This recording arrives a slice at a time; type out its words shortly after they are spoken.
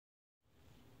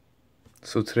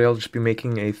So today I'll just be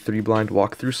making a 3-blind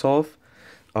walkthrough solve.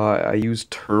 I use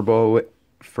TuRBo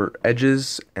for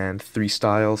edges and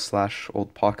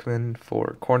 3-style/Old Pachman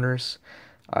for corners.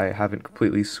 I haven't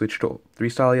completely switched to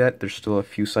 3-style yet. There's still a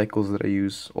few cycles that I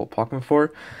use Old Pachman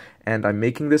for. And I'm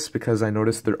making this because I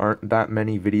noticed there aren't that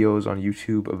many videos on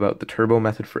YouTube about the TuRBo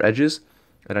method for edges.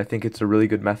 And I think it's a really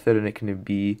good method, and it can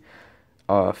be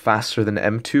faster than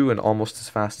M2 and almost as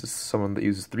fast as someone that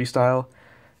uses 3-style.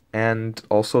 And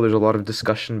also there's a lot of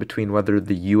discussion between whether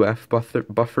the UF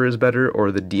buffer is better or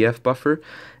the DF buffer.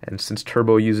 And since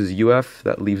TuRBo uses UF,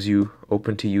 that leaves you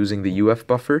open to using the UF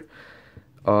buffer.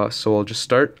 So I'll just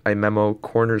start. I memo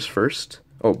corners first.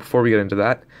 Oh, before we get into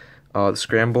that, the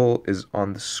scramble is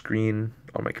on the screen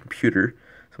on my computer.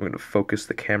 So I'm going to focus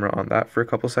the camera on that for a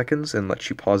couple seconds and let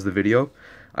you pause the video.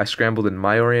 I scrambled in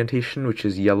my orientation, which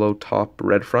is yellow top,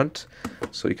 red front.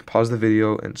 So you can pause the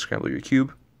video and scramble your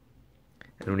cube.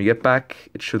 And when you get back,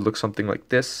 it should look something like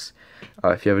this.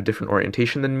 If you have a different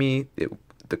orientation than me,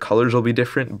 the colors will be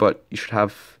different, but you should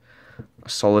have a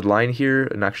solid line here,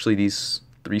 and actually these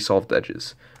 3 solved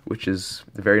edges, which is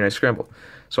a very nice scramble.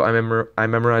 So I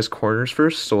memorize corners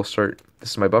first, so we'll start,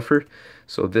 this is my buffer.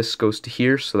 So this goes to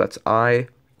here, so that's I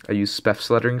use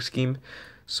Speffz lettering scheme.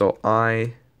 So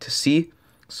I to C,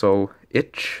 so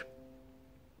itch,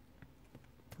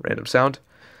 random sound,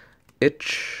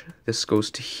 itch, this goes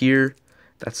to here.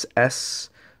 That's S,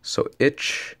 so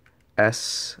itch,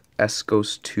 S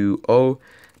goes to O,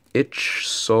 itch,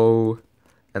 so,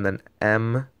 and then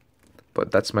M,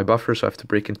 but that's my buffer, so I have to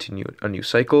break into a new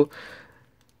cycle.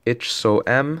 Itch, so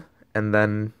M, and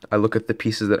then I look at the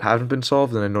pieces that haven't been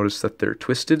solved, and I notice that they're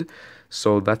twisted,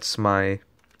 so that's my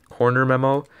corner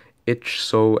memo, itch,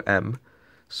 so M.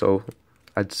 So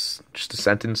it's just a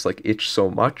sentence like itch so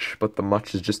much, but the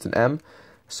much is just an M.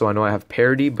 So I know I have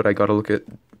parity, but I gotta look at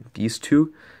these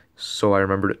two, so I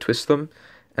remember to twist them,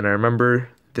 and I remember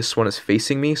this one is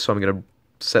facing me, so I'm going to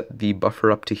set the buffer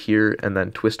up to here and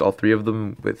then twist all 3 of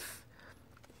them with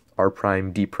R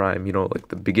prime, D prime, you know, like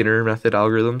the beginner method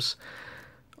algorithms.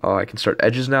 I can start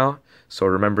edges now, so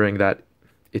remembering that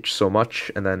itch so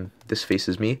much, and then this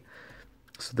faces me.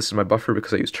 So this is my buffer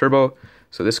because I use TuRBo,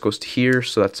 so this goes to here,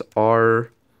 so that's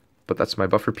R, but that's my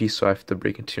buffer piece, so I have to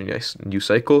break into a new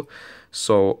cycle.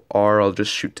 So R, I'll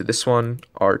just shoot to this one,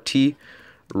 RT,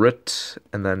 RT,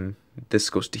 and then this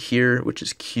goes to here, which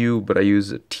is Q, but I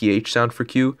use a TH sound for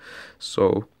Q.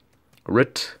 So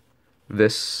RT,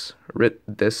 this,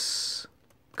 because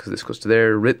this goes to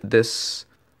there, RT this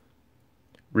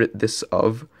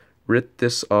of,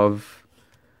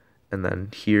 and then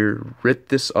here, RT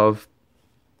this of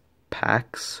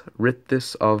packs,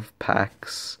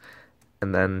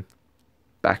 and then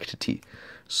back to T.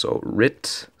 So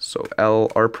RT, so L,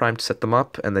 R prime to set them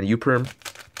up, and then U perm,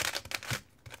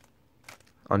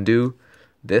 undo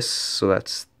this, so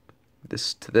that's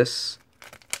this to this,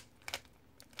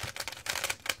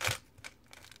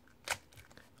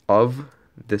 of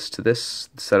this to this,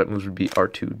 the setup moves would be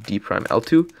R2, D prime,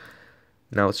 L2,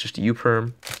 now it's just a U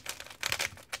perm,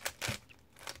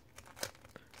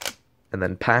 and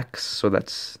then packs, so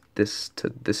that's this to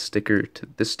this sticker to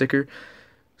this sticker,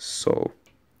 so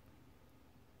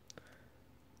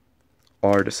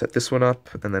R to set this one up,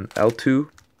 and then L2,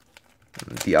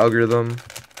 the algorithm,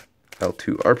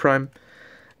 L2 R prime,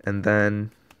 and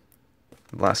then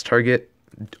last target,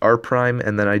 R prime,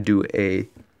 and then I do a,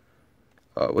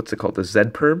 what's it called, a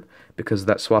Z perm, because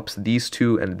that swaps these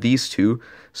 2 and these 2,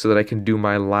 so that I can do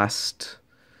my last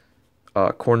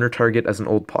corner target as an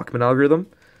Old Pachman algorithm.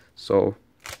 So,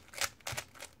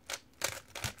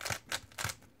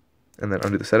 and then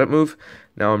undo the setup move.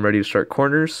 Now I'm ready to start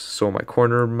corners. So my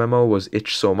corner memo was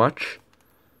itch so much,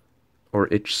 or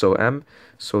itch so M.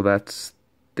 So that's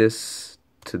this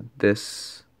to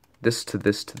this, this to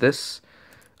this to this.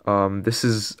 This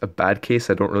is a bad case.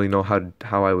 I don't really know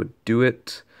how I would do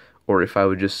it, or if I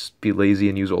would just be lazy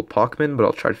and use Old Pachman, but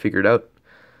I'll try to figure it out.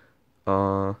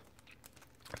 I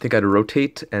think I'd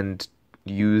rotate and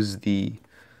use the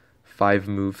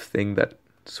 5-move thing that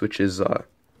switches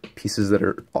pieces that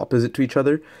are opposite to each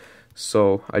other.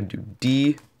 So I do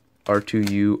D,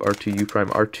 R2U, R2U prime,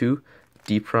 R2,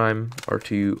 D prime,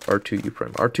 R2U, R2U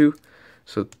prime, R2.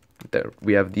 So there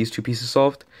we have these 2 pieces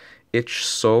solved. Itch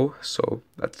so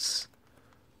that's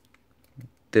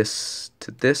this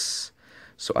to this.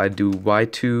 So I do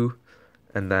Y2,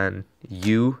 and then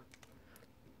U,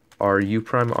 RU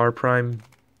prime, R prime,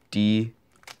 D,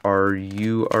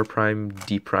 RU, R prime,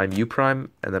 D prime, U prime,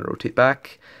 and then rotate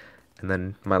back. And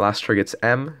then my last target's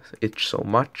M, itch so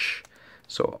much.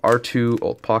 So R2,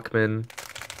 Old Pachman,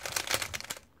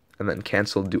 and then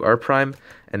cancel, do R prime,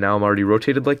 and now I'm already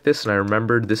rotated like this, and I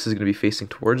remembered this is going to be facing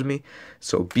towards me,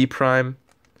 so B prime,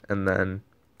 and then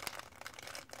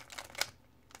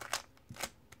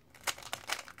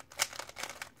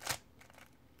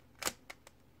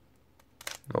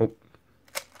nope.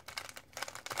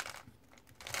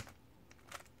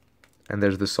 And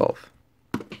there's the solve.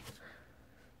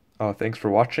 Thanks for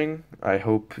watching. I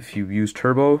hope if you use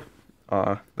TuRBo,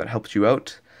 that helps you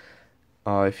out.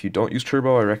 If you don't use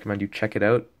TuRBo, I recommend you check it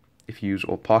out. If you use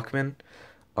Old Pachman,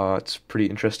 it's a pretty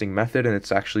interesting method, and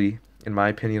it's actually, in my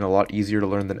opinion, a lot easier to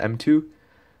learn than M2.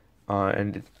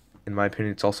 And in my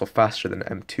opinion, it's also faster than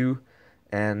M2,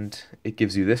 and it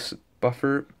gives you this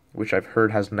buffer, which I've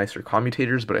heard has nicer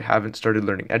commutators, but I haven't started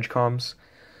learning edge comms.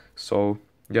 So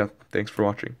yeah, thanks for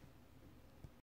watching.